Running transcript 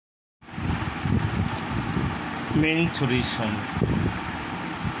Mensuration.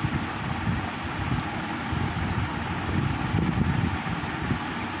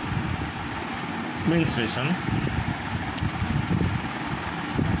 Mensuration.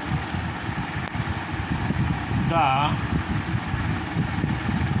 The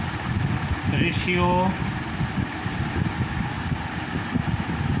ratio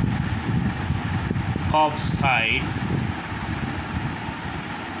of sides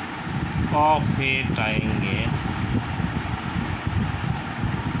of a triangle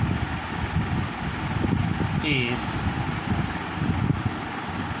is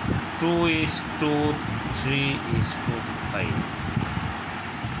 2:3:5.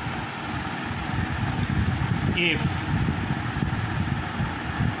 If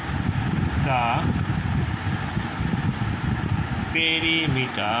the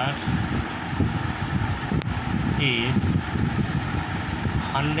perimeter is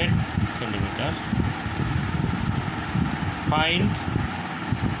 100 centimeter, find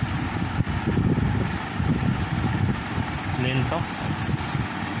length of sides.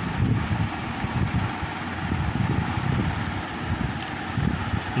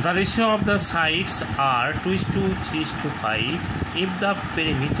 The ratio of the sides are 2:3:5. If the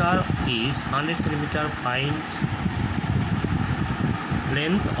perimeter is 100 centimeter, find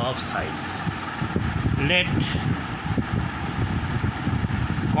length of sides. Let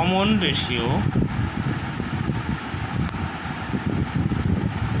common ratio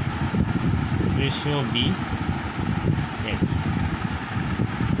be x.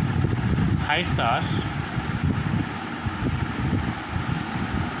 Sides are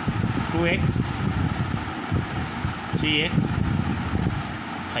 2x, 3x,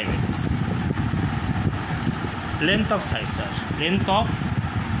 5x. Length of sides are length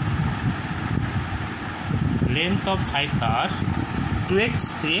of sides are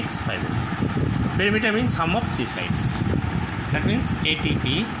 2x, 3x, 5x. Perimeter means sum of three sides. That means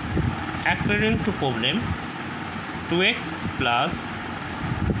ATP. According to problem, 2x plus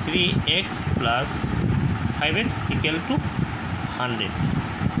 3x plus 5x equal to 100.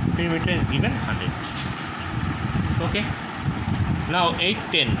 Perimeter is given 100. Okay. Now 8,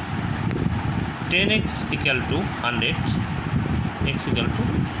 10. 10x equal to 100. X equal to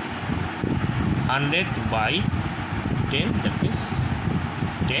 100 by 10. That means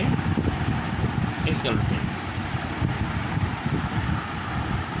 10. X equal to 10.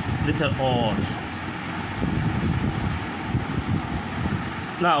 These are all.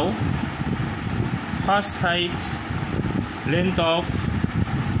 Now first side length of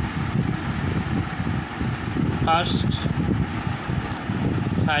first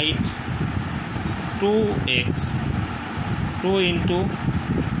side 2x, 2 into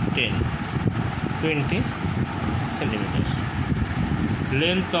 10, 20 centimeters.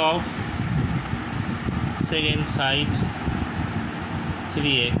 Length of second side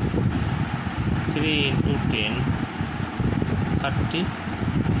 3x, 3 into 10, 30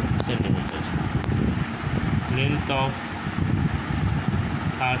 centimeters. Length of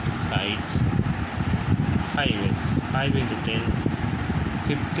third side 5x, 5 into 10,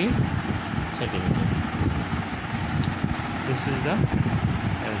 50 centimeters. This is the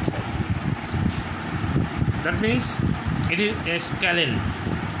answer. That means it is a scalene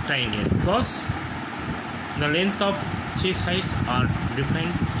triangle because the length of three sides are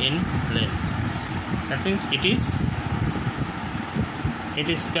different in length. That means it is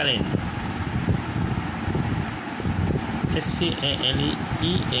scalene.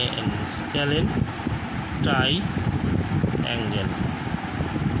 SCALEEAN, scalene triangle.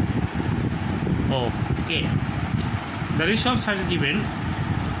 Okay. The ratio of sides given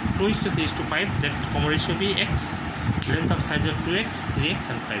 2:3:5. That common ratio be x. Length of sides of 2x, 3x,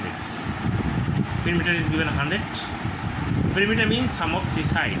 and 5x. Perimeter is given 100. Perimeter means sum of three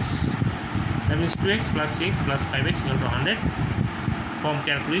sides. That means 2x plus 3x plus 5x equal to 100. From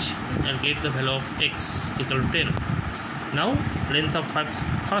calculation and get the value of x equal to 10. Now length of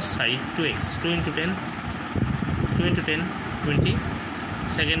first side 2x, 2 into 10, 2 into 10, 20.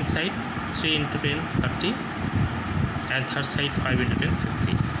 Second side 3 into 10, 30. And third side 5 into 10,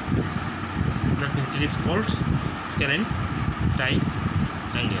 50. That means it is called scalene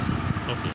triangle.